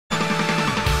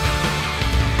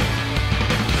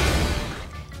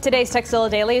Today's Tekzilla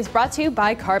Daily is brought to you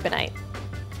by Carbonite.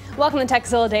 Welcome to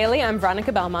Tekzilla Daily, I'm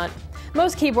Veronica.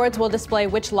 Most keyboards will display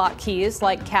which lock keys,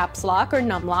 like CapsLock or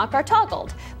numlock, are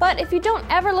toggled. But if you don't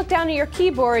ever look down at your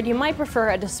keyboard, you might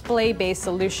prefer a display-based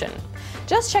solution.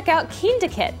 Just check out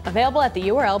Keyndicate, available at the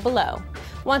URL below.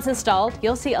 Once installed,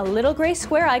 you'll see a little gray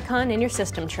square icon in your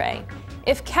system tray.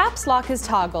 If Caps Lock is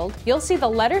toggled, you'll see the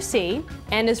letter C,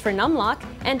 N is for numlock,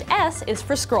 and S is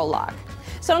for scroll lock.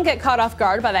 So don't get caught off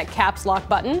guard by that Caps Lock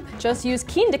button, just use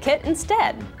Keyndicate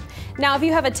instead. Now, if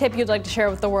you have a tip you'd like to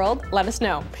share with the world, let us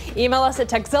know. Email us at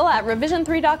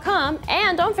tekzilla@revision3.com,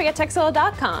 and don't forget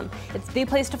tekzilla.com. It's the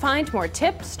place to find more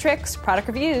tips, tricks, product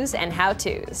reviews, and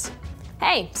how-tos.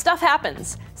 Hey, stuff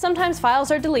happens. Sometimes files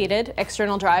are deleted,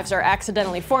 external drives are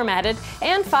accidentally formatted,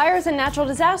 and fires and natural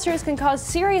disasters can cause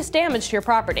serious damage to your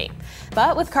property.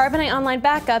 But with Carbonite Online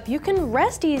Backup, you can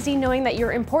rest easy knowing that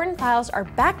your important files are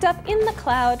backed up in the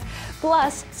cloud.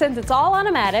 Plus, since it's all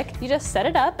automatic, you just set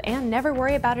it up and never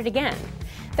worry about it again.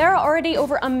 There are already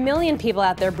over 1 million people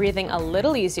out there breathing a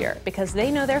little easier because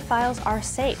they know their files are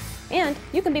safe. And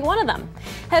you can be one of them.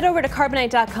 Head over to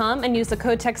Carbonite.com and use the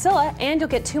code Tekzilla, and you'll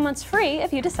get 2 months free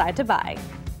if you decide to buy.